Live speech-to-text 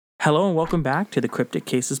Hello and welcome back to the Cryptic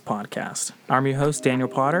Cases Podcast. I'm your host, Daniel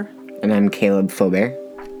Potter. And I'm Caleb Faubert.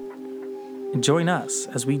 And join us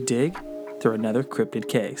as we dig through another cryptid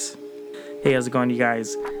case. Hey, how's it going, you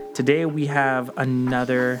guys? Today we have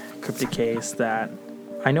another cryptid case that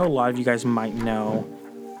I know a lot of you guys might know,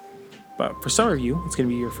 but for some of you, it's going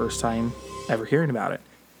to be your first time ever hearing about it.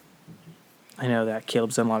 I know that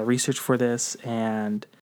Caleb's done a lot of research for this, and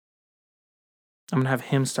I'm going to have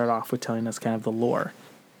him start off with telling us kind of the lore.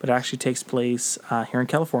 But it actually takes place here in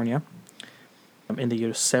California, in the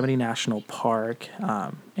Yosemite National Park,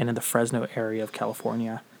 and in the Fresno area of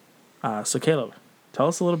California. So Caleb, tell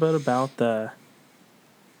us a little bit about the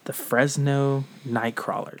Fresno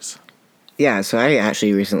Nightcrawlers. Yeah, so I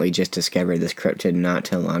actually recently just discovered this cryptid not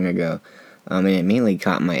too long ago, and it mainly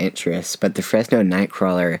caught my interest. But the Fresno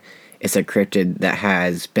Nightcrawler is a cryptid that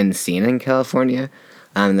has been seen in California.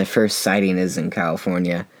 The first sighting is in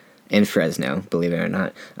California. In Fresno, believe it or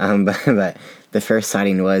not. But the first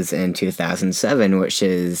sighting was in 2007, which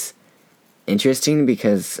is interesting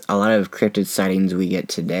because a lot of cryptid sightings we get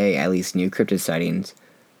today, at least new cryptid sightings,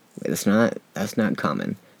 that's not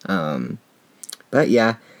common. But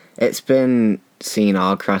yeah, it's been seen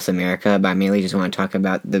all across America, but I mainly just want to talk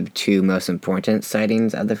about the two most important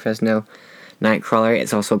sightings of the Fresno Nightcrawler.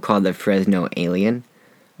 It's also called the Fresno Alien.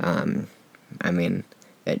 It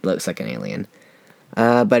looks like an alien.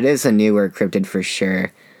 But it is a newer cryptid for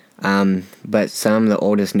sure. But some of the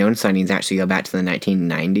oldest known sightings actually go back to the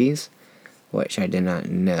 1990s, which I did not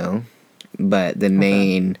know. But the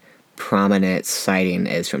main prominent sighting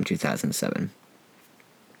is from 2007.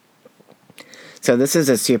 So this is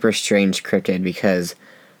a super strange cryptid because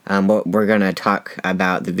we're going to talk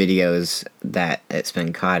about the videos that it's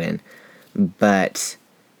been caught in. But,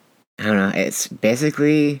 I don't know, it's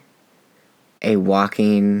basically a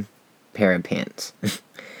walking pair of pants.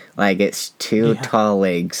 Like, it's two tall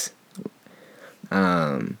legs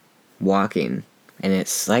walking, and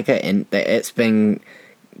it's like it's been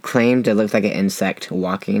claimed to look like an insect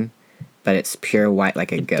walking, but it's pure white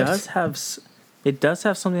like a ghost. It does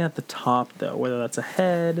have something at the top, though, whether that's a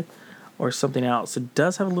head or something else. It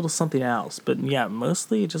does have a little something else, but yeah,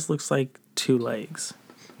 mostly it just looks like two legs.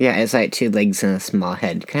 Yeah, it's like two legs and a small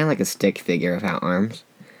head, kind of like a stick figure without arms,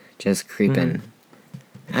 just creeping. Mm-hmm.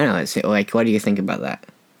 I don't know, it's like, what do you think about that?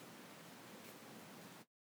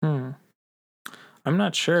 I'm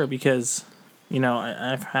not sure because,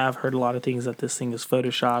 I have heard a lot of things that this thing is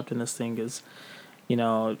photoshopped and this thing is,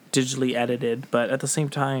 digitally edited, but at the same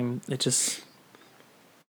time, looking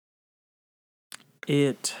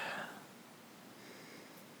at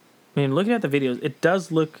the videos, it does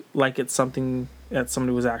look like it's something that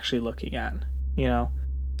somebody was actually looking at, Yeah.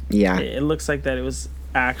 It looks like that it was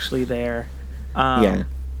actually there. Yeah.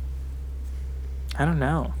 I don't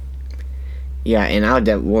know. Yeah, and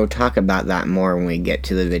we'll talk about that more when we get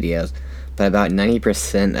to the videos. But about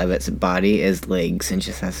 90% of its body is legs and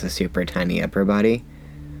just has a super tiny upper body.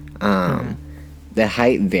 The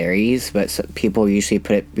height varies, but people usually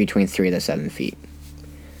put it between 3 to 7 feet.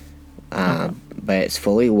 But it's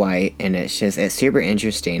fully white, and it's super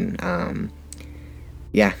interesting.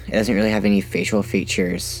 It doesn't really have any facial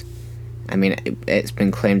features. It's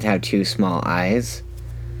been claimed to have 2 small eyes.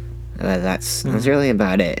 That's really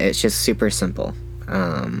about it. It's just super simple.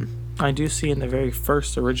 I do see in the very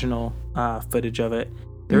first original footage of it,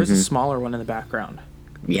 there is a smaller one in the background.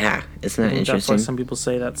 Yeah, isn't that interesting? That's why some people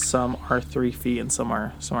say that some are 3 feet and some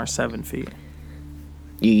are 7 feet.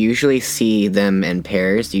 You usually see them in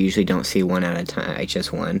pairs. You usually don't see one at a time,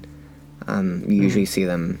 just one. You usually see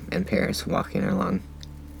them in pairs walking along.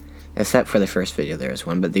 Except for the first video, there is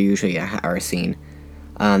one, but they usually are seen.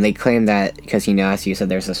 They claim that because, as you said,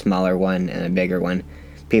 there's a smaller one and a bigger one.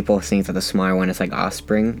 People think that the smaller one is like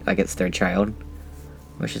offspring, like it's their child,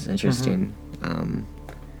 which is interesting.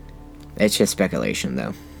 It's just speculation,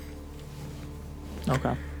 though.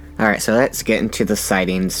 Okay. Alright, so let's get into the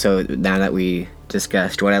sightings. So now that we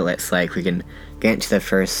discussed what it looks like, we can get into the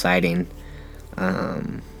first sighting.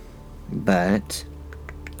 But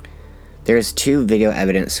there's 2 video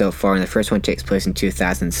evidence so far, and the first one takes place in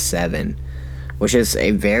 2007. Which is a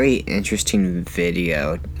very interesting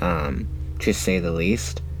video, to say the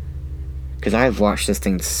least. Because I've watched this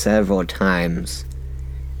thing several times,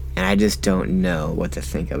 and I just don't know what to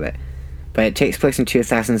think of it. But it takes place in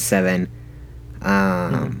 2007,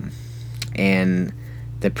 and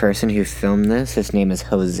the person who filmed this, his name is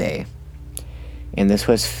Jose. And this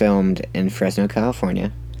was filmed in Fresno,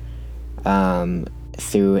 California,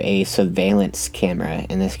 through a surveillance camera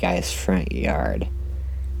in this guy's front yard.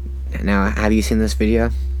 Now, have you seen this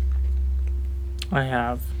video? I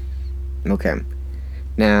have. Okay.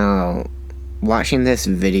 Now, watching this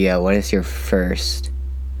video, what is your first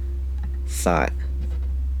thought?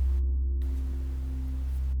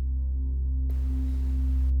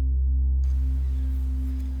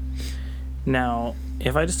 Now,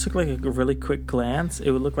 if I just took like a really quick glance,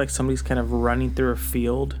 it would look like somebody's kind of running through a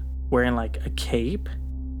field wearing like a cape.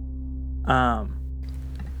 But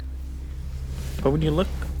when you look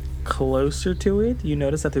closer to it, you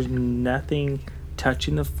notice that there's nothing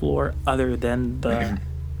touching the floor other than the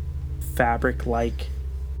fabric-like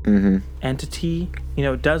entity. You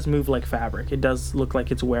know, it does move like fabric. It does look like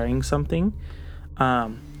it's wearing something.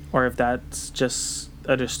 Or if that's just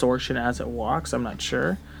a distortion as it walks, I'm not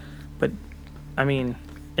sure. But I mean,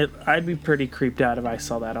 I'd be pretty creeped out if I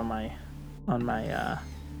saw that on my my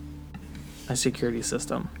security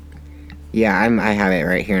system. Yeah, I have it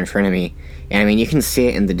right here in front of me. And I mean, you can see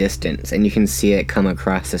it in the distance, and you can see it come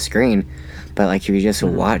across the screen. But like, if you just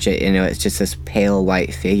watch it, you know, it's just this pale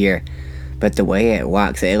white figure. But the way it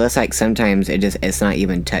walks, it looks like sometimes it's not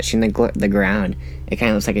even touching the ground. It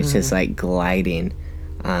kind of looks like it's just like gliding,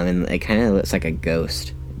 and it kind of looks like a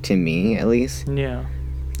ghost to me, at least. Yeah.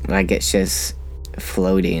 Like it's just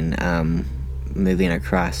floating, moving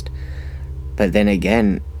across. But then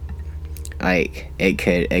again, like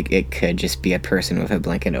it could just be a person with a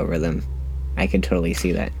blanket over them. I could totally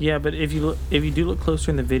see that. Yeah, but if you do look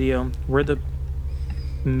closer in the video, where the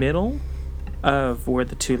middle of where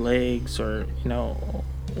the two legs or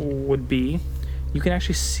would be, you can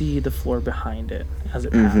actually see the floor behind it as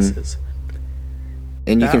it passes.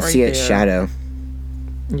 And you can see its shadow.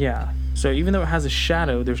 Yeah. So even though it has a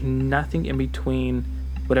shadow, there's nothing in between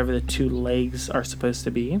whatever the two legs are supposed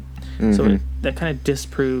to be. So that kind of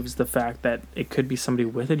disproves the fact that it could be somebody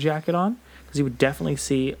with a jacket on, because you would definitely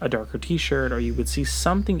see a darker t-shirt, or you would see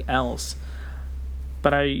something else.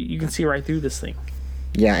 But you can see right through this thing.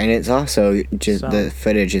 Yeah, and it's also just the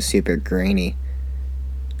footage is super grainy.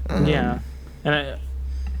 Yeah, and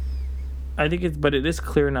I think it is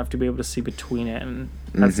clear enough to be able to see between it, and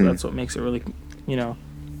that's what makes it really, And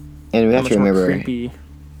we have to remember, creepy.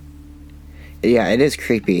 Yeah, it is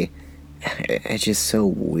creepy. It's just so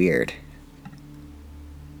weird.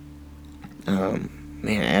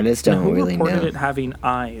 Man, I just don't really know. Who reported it having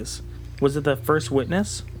eyes? Was it the first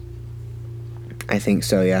witness? I think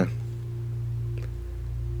so, yeah.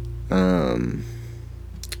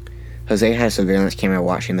 Jose had a surveillance camera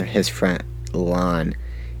watching his front lawn,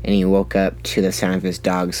 and he woke up to the sound of his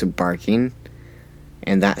dogs barking,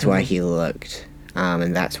 and that's why he looked.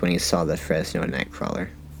 And that's when he saw the Fresno Nightcrawler,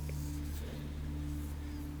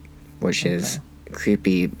 which is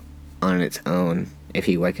creepy on its own. If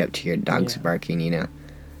you wake up to your dogs barking,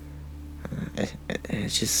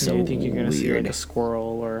 it's just so weird. You think you're gonna see like a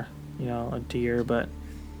squirrel or a deer, but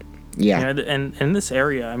and in this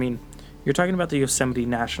area, I mean, you're talking about the Yosemite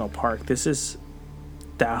National Park. This is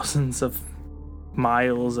thousands of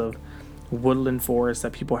miles of woodland forest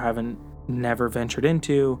that people haven't never ventured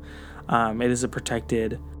into. It is a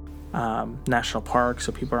protected national park,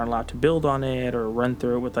 so people aren't allowed to build on it or run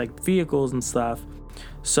through it with like vehicles and stuff.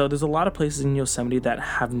 So there's a lot of places in Yosemite that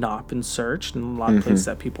have not been searched, and a lot of places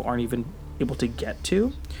that people aren't even able to get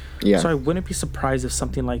to. Yeah. So I wouldn't be surprised if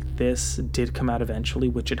something like this did come out eventually,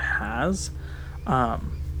 which it has. I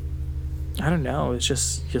don't know. It's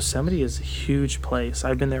just Yosemite is a huge place.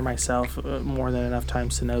 I've been there myself more than enough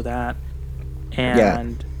times to know that.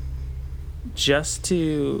 And just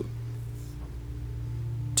to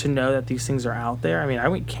know that these things are out there. I mean, I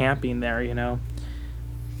went camping there, I don't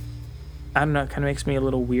know, it kind of makes me a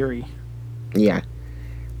little weary. Yeah.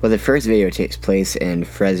 Well, the first video takes place in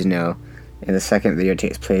Fresno, and the second video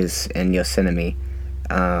takes place in Yosemite.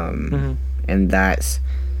 And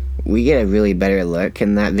we get a really better look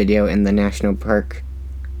in that video in the national park.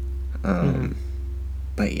 But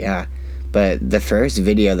the first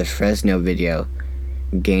video, the Fresno video,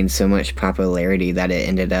 gained so much popularity that it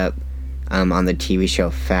ended up on the TV show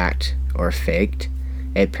Fact or Faked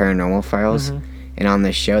at Paranormal Files. And on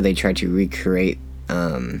the show, they tried to recreate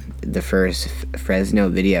the first Fresno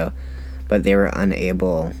video, but they were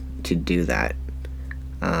unable to do that.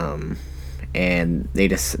 And they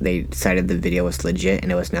decided the video was legit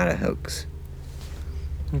and it was not a hoax.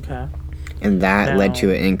 Okay. And that led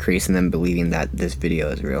to an increase in them believing that this video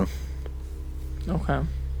is real. Okay.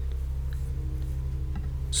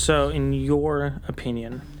 So, in your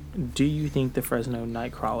opinion, do you think the Fresno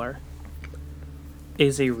Nightcrawler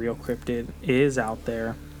is a real cryptid, is out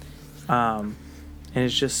there, and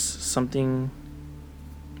it's just something,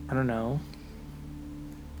 I don't know,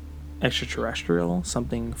 extraterrestrial,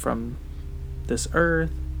 something from this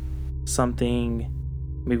earth, something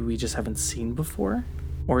maybe we just haven't seen before?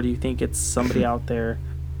 Or do you think it's somebody out there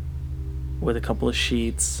with a couple of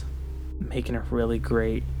sheets, making a really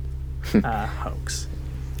great hoax.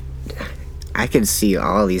 I could see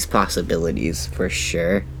all these possibilities for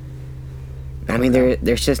sure. I mean,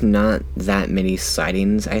 there's just not that many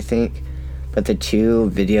sightings, I think. But the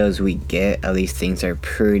 2 videos we get of these things are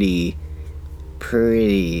pretty,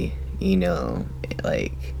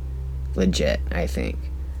 like, legit, I think.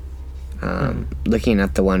 Looking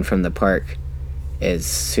at the one from the park is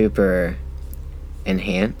super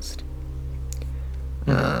enhanced.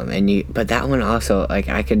 But that one also, like,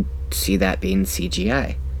 I could see that being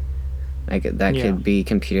CGI. Like, that could be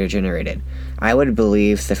computer generated. I would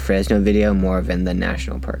believe the Fresno video more than the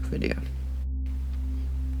national park video.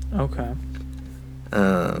 Okay.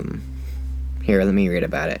 Here, let me read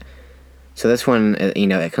about it. So this one,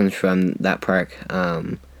 it comes from that park,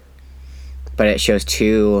 but it shows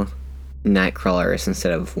 2 Nightcrawlers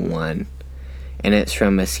instead of 1. And it's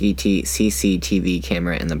from a CCTV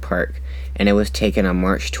camera in the park. And it was taken on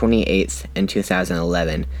March 28th in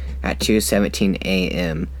 2011 at 2:17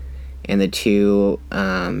 a.m. And the 2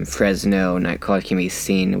 Fresno Nightcrawlers can be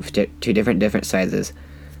seen with 2 different sizes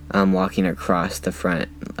walking across the front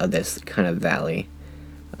of this kind of valley.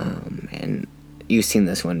 And you've seen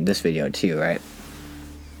this video too, right?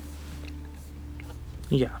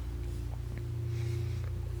 Yeah.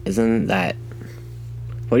 Isn't that...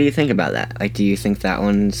 What do you think about that? Like, do you think that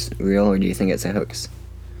one's real, or do you think it's a hoax?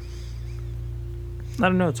 I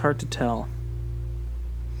don't know. It's hard to tell.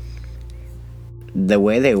 The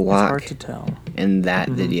way they walk hard to tell. in that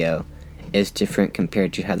video is different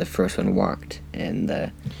compared to how the first one walked in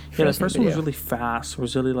the the first one was really fast. It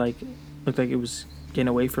was really looked like it was getting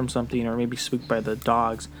away from something, or maybe spooked by the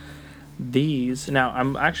dogs. These, now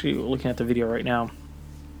I'm actually looking at the video right now.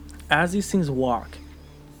 As these things walk,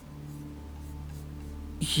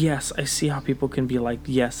 yes, I see how people can be like,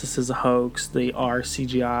 yes, this is a hoax. They are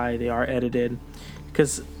CGI. They are edited,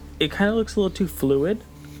 because it kind of looks a little too fluid.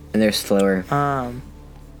 And they're slower.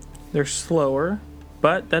 They're slower,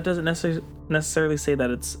 but that doesn't necessarily say that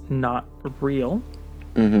it's not real.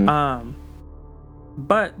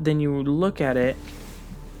 But then you look at it,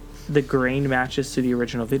 the grain matches to the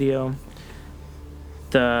original video.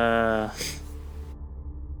 The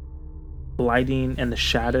lighting and the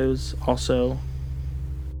shadows also,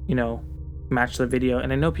 match the video.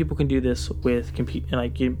 And I know people can do this with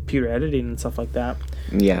computer editing and stuff like that.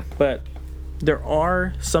 Yeah. But there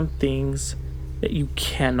are some things that you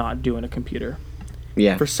cannot do in a computer.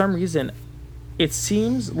 Yeah. For some reason, it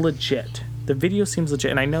seems legit. The video seems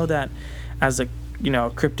legit. And I know that as a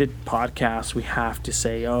cryptid podcast, we have to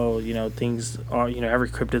say, things are, every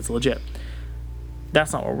cryptid's legit.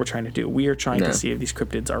 That's not what we're trying to do. We are trying to see if these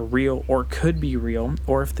cryptids are real or could be real,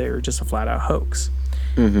 or if they're just a flat out hoax.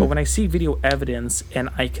 But when I see video evidence and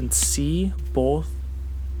I can see both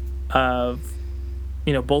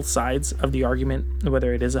sides of the argument,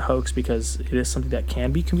 whether it is a hoax because it is something that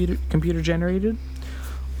can be computer generated,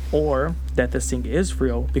 or that this thing is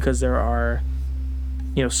real because there are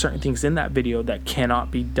certain things in that video that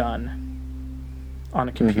cannot be done on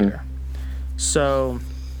a computer. So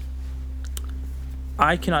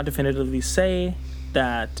I cannot definitively say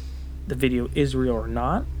that the video is real or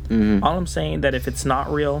not. All I'm saying that if it's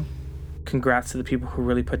not real, congrats to the people who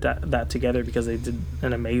really put that together, because they did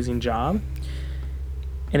an amazing job.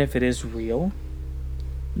 And if it is real,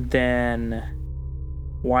 then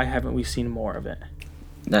why haven't we seen more of it?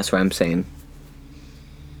 That's what I'm saying.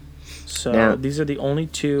 So these are the only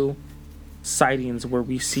 2 sightings where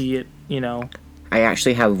we see it, I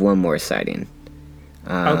actually have one more sighting.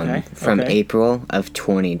 From April of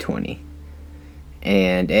 2020.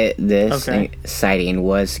 And this sighting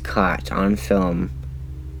was caught on film.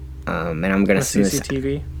 And I'm going to see this...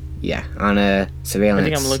 CCTV? Yeah, on a surveillance... I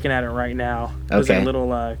think I'm looking at it right now. Okay. There's a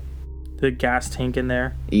little the gas tank in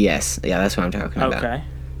there. Yes, yeah, that's what I'm talking about. Okay.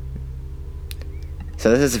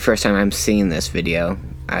 So this is the first time I'm seeing this video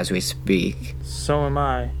as we speak. So am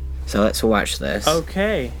I. So let's watch this.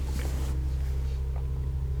 Okay.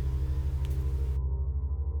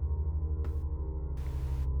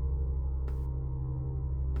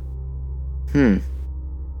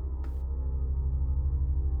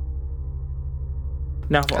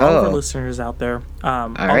 Now, for all of our listeners out there,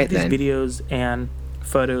 all of these videos and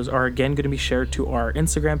photos are again going to be shared to our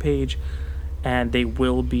Instagram page, and they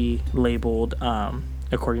will be labeled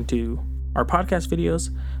according to our podcast videos.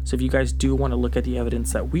 So if you guys do want to look at the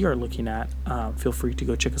evidence that we are looking at, feel free to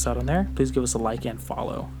go check us out on there. Please give us a like and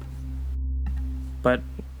follow. But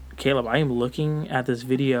Caleb, I am looking at this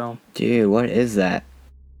video. Dude, what is that?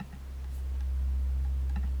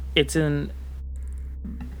 It's in,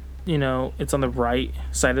 it's on the right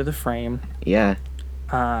side of the frame. Yeah.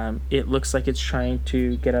 It looks like it's trying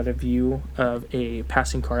to get out of view of a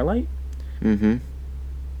passing car light. Mm-hmm.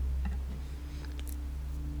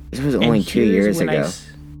 This was only 2 years ago.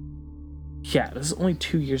 Yeah, this is only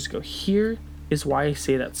 2 years ago. Here is why I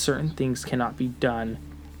say that certain things cannot be done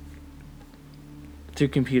through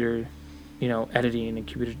computer, editing and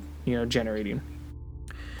computer, generating.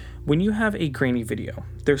 When you have a grainy video,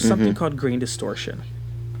 there's something called grain distortion.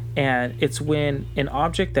 And it's when an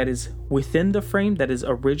object that is within the frame, that is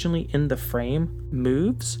originally in the frame,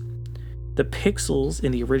 moves, the pixels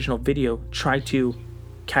in the original video try to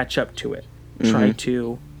catch up to it, try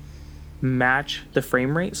to match the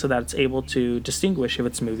frame rate so that it's able to distinguish if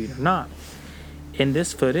it's moving or not. In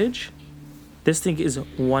this footage, this thing is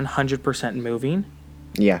 100% moving.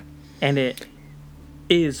 Yeah. And it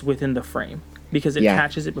is within the frame because it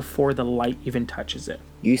catches it before the light even touches it.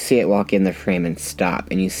 You see it walk in the frame and stop,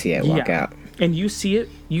 and you see it walk out. And you see it.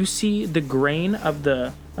 You see the grain of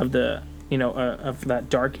the of that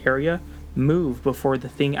dark area move before the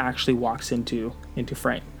thing actually walks into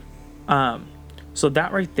frame. So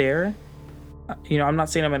that right there, I'm not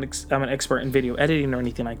saying I'm an expert in video editing or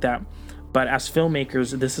anything like that, but as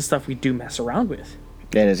filmmakers, this is stuff we do mess around with.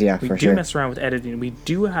 It is, yeah, for sure. We do mess around with editing. We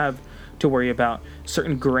do have to worry about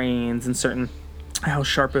certain grains and certain how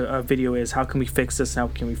sharp a video is. How can we fix this? How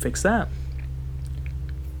can we fix that?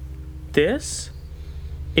 This,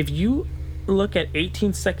 if you look at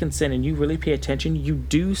 18 seconds in and you really pay attention, you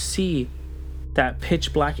do see that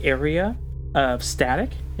pitch black area of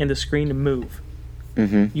static in the screen move.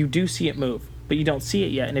 Mm-hmm. You do see it move, but you don't see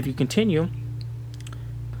it yet. And if you continue,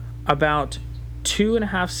 about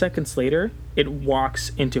 2.5 seconds later, it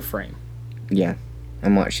walks into frame. Yeah,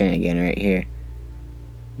 I'm watching it again right here.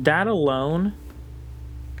 That alone,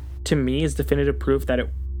 to me, is definitive proof that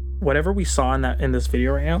whatever we saw in this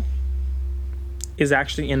video right now is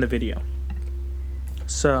actually in the video.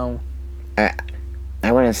 So,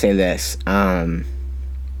 I want to say this. When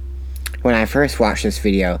I first watched this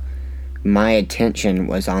video, my attention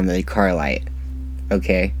was on the car light.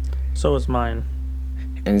 Okay? So was mine.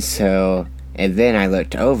 And then I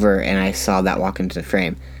looked over and I saw that walk into the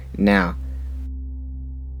frame. Now,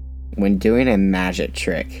 when doing a magic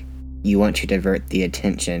trick, you want to divert the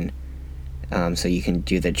attention so you can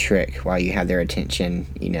do the trick while you have their attention,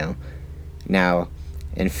 Now,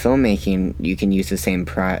 in filmmaking, you can use the same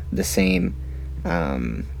kind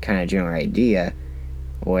of general idea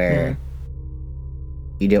where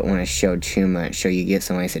you don't want to show too much, so you get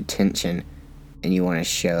somebody's attention and you want to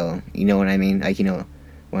show, you know what I mean? Like, you know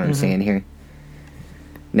what I'm saying here?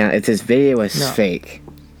 Now, if this video was fake,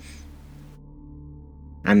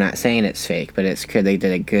 I'm not saying it's fake, but they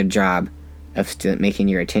did a good job of making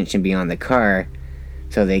your attention be on the car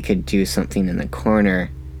so they could do something in the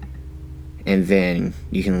corner and then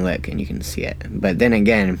you can look and you can see it. But then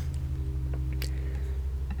again,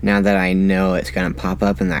 now that I know it's going to pop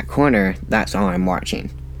up in that corner, that's all I'm watching.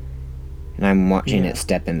 And I'm watching it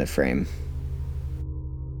step in the frame.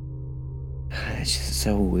 It's just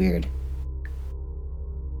so weird.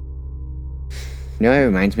 You know what it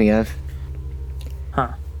reminds me of? Huh.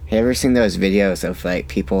 Have you ever seen those videos of, like,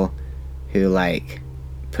 people who, like,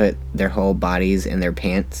 put their whole bodies in their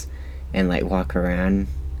pants and, like, walk around?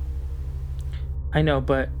 I know,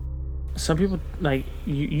 but some people, like,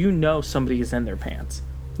 somebody is in their pants.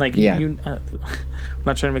 Like, I'm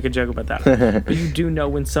not trying to make a joke about that. But you do know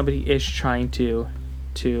when somebody is trying to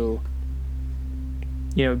do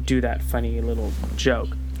that funny little joke.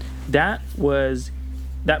 That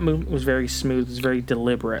movement was very smooth. It was very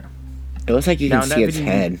deliberate. It looks like you can see its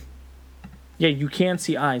head. Yeah, you can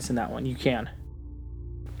see eyes in that one. You can.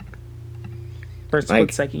 For a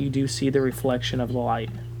split second, you do see the reflection of the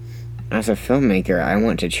light. As a filmmaker, I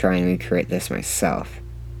want to try and recreate this myself.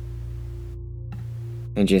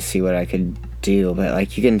 And just see what I could do. But,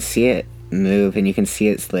 like, you can see it move and you can see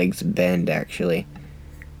its legs bend, actually.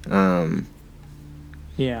 Yeah.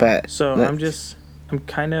 But I'm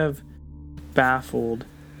kind of baffled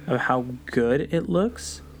of how good it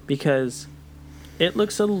looks, because it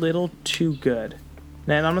looks a little too good.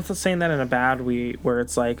 And I'm not saying that in a bad way where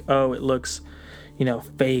it's like, oh, it looks,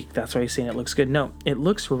 fake. That's why you're saying it looks good. No, it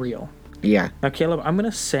looks real. Yeah. Now, Caleb, I'm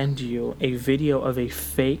going to send you a video of a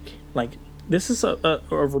fake, like, this is a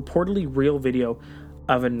reportedly real video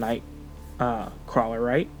of a night crawler,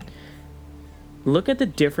 right? Look at the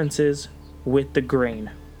differences with the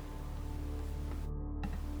grain.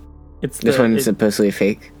 This one's supposedly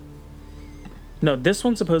fake? No, this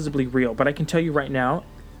one's supposedly real, but I can tell you right now,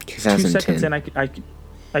 2010. 2 seconds in,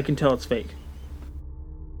 I can tell it's fake.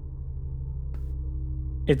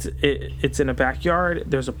 It's in a backyard.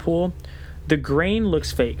 There's a pool. The grain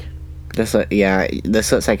looks fake. This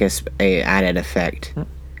looks like a added effect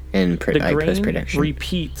in post-production.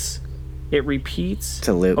 It repeats it's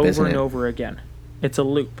a loop, over and over again. It's a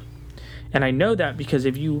loop. And I know that because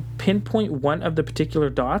if you pinpoint one of the particular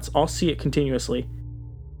dots, I'll see it continuously.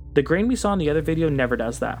 The grain we saw in the other video never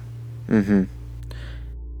does that. Mm-hmm.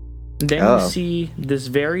 Then you see this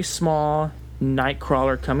very small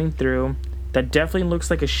Nightcrawler coming through that definitely looks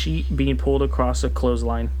like a sheet being pulled across a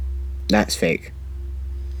clothesline. That's fake.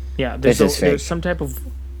 Yeah, there's some type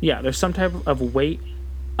of weight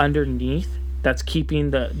underneath that's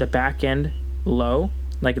keeping the back end low,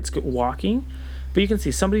 like it's walking. But you can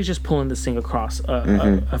see somebody's just pulling this thing across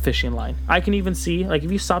a fishing line. I can even see, like,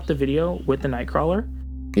 if you stop the video with the Nightcrawler,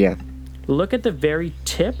 yeah, look at the very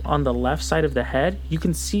tip on the left side of the head. You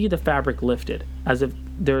can see the fabric lifted as if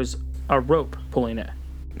there's a rope pulling it.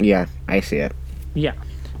 Yeah, I see it. Yeah,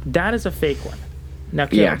 that is a fake one. Now,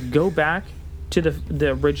 go back to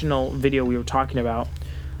the original video we were talking about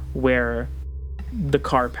where the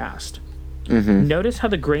car passed. Mm-hmm. Notice how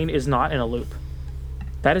the grain is not in a loop.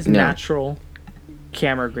 That is natural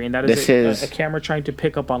camera grain. That is a camera trying to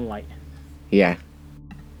pick up on light. Yeah.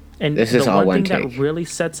 And this is all one take. The one thing that really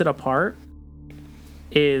sets it apart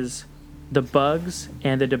is the bugs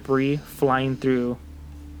and the debris flying through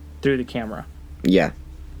the camera. Yeah.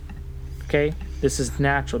 Okay? This is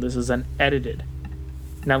natural. This is unedited.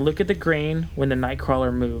 Now look at the grain when the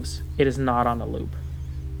Nightcrawler moves. It is not on a loop.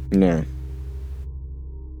 No.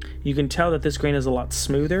 You can tell that this grain is a lot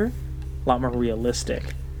smoother, a lot more realistic.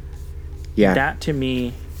 Yeah. That, to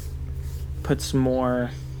me, puts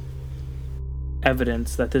more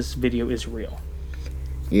evidence that this video is real.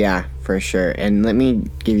 Yeah, for sure. And let me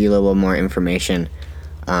give you a little more information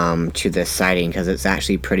to this sighting, because it's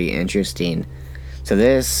actually pretty interesting. So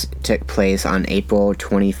this took place on April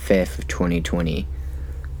 25th of 2020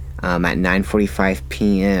 at 9:45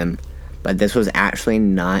 p.m. But this was actually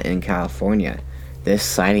not in California. This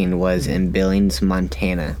sighting was in Billings,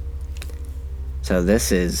 Montana. So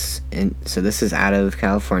this is out of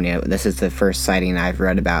California. This is the first sighting I've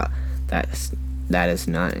read about that is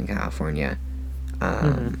not in California.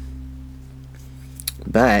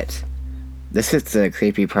 But this is the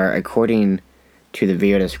creepy part. According to the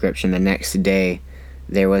video description, the next day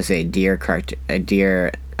there was a deer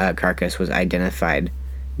carcass was identified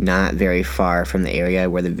not very far from the area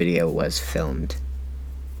where the video was filmed.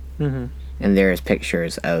 Mm-hmm. And there's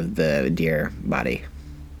pictures of the deer body.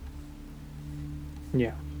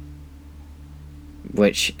 Yeah.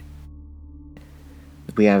 Which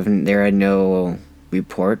there are no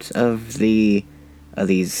reports of these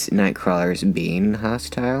Nightcrawlers being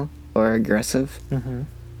hostile or aggressive. Mm-hmm.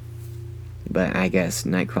 But I guess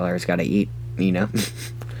Nightcrawlers gotta eat, you know?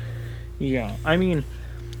 Yeah. I mean,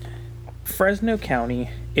 Fresno County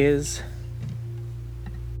is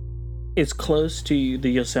close to the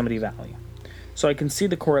Yosemite Valley. So I can see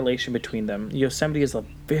the correlation between them. Yosemite is a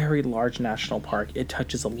very large national park. It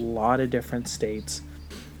touches a lot of different states.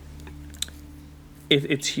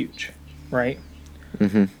 It's huge, right?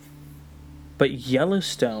 Mm-hmm. But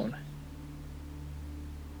Yellowstone,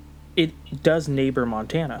 it does neighbor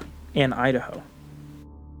Montana and Idaho.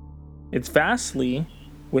 It's vastly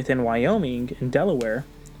within Wyoming and Delaware,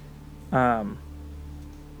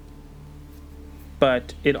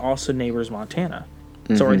 but it also neighbors Montana.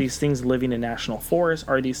 Mm-hmm. So are these things living in national forests?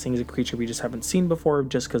 Are these things a creature we just haven't seen before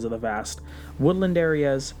just because of the vast woodland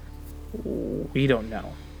areas? We don't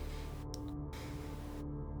know.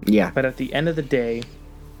 Yeah. But at the end of the day,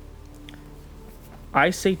 I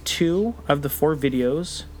say 2 of the 4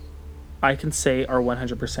 videos I can say are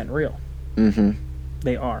 100% real. Mm-hmm.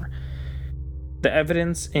 They are. The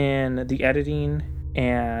evidence in the editing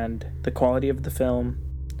and the quality of the film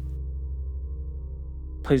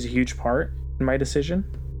plays a huge part in my decision.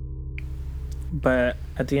 But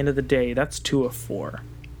at the end of the day, that's 2 of 4.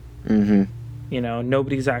 Mm-hmm. You know,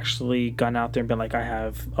 nobody's actually gone out there and been like, I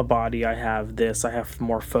have a body, I have this, I have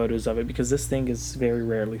more photos of it, because this thing is very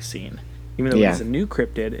rarely seen. Even though it is a new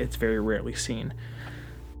cryptid, it's very rarely seen.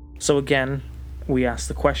 So again, we ask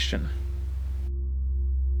the question: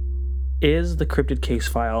 is the cryptid case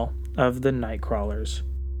file of the Nightcrawlers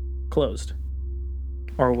closed?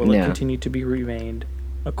 Or will it continue to be remained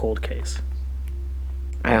a cold case?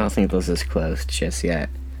 I don't think this is closed just yet.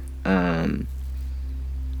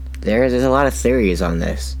 There's a lot of theories on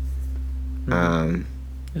this.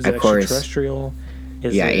 Is it extraterrestrial?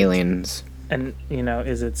 Is it aliens. And, you know,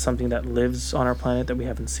 is it something that lives on our planet that we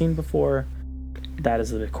haven't seen before? That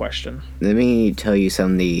is the big question. Let me tell you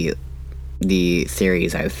some of the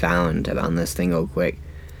theories I've found about this thing real quick.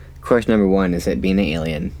 Of course, number 1 is it being an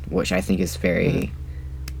alien, which I think is very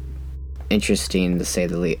interesting to say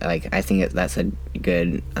the least. Like, I think that's a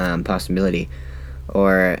good possibility.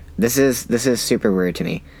 Or this is super weird to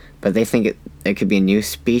me, but they think it could be a new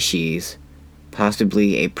species,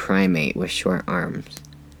 possibly a primate with short arms.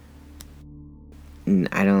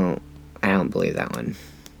 I don't believe that one.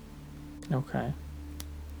 Okay.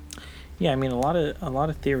 Yeah, I mean, a lot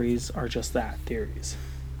of theories are just that, theories.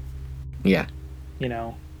 Yeah. You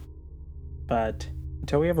know, but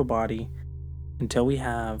until we have a body, until we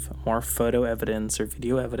have more photo evidence or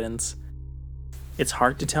video evidence, it's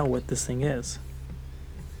hard to tell what this thing is.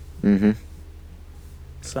 Mm-hmm.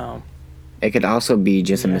 So. It could also be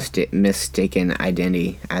just a mistaken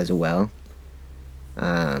identity as well,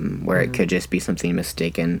 where it could just be something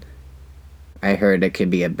mistaken. I heard it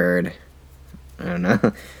could be a bird. I don't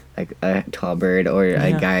know, like a tall bird or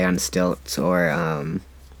a guy on stilts, or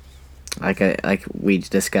like we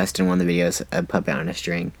discussed in one of the videos, a puppet on a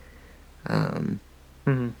string. I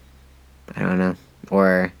don't know,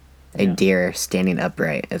 or a deer standing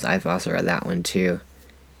upright, as I've also read that one too.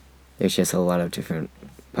 There's just a lot of different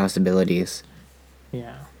possibilities.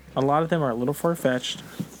 Yeah, a lot of them are a little far-fetched.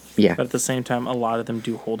 Yeah, but at the same time, a lot of them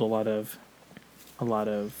do hold a lot of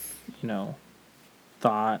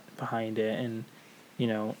thought behind it, and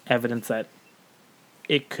evidence that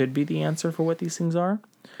it could be the answer for what these things are.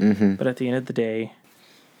 Mm-hmm. But at the end of the day,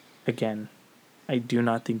 again, I do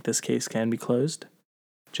not think this case can be closed,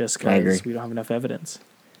 just because we don't have enough evidence.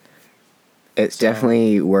 It's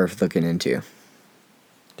definitely worth looking into.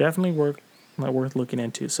 Definitely worth looking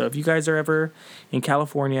into. So if you guys are ever in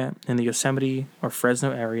California, in the Yosemite or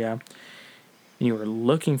Fresno area, and you are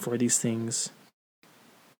looking for these things,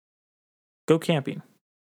 go camping.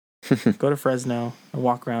 Go to Fresno and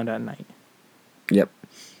walk around at night. Yep.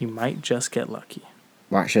 You might just get lucky.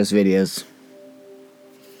 Watch those videos.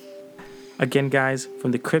 Again, guys,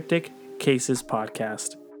 from the Cryptic Cases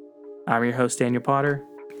Podcast, I'm your host, Daniel Potter.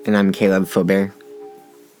 And I'm Caleb Faubert.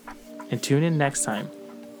 And tune in next time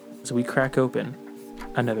as we crack open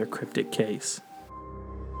another cryptic case.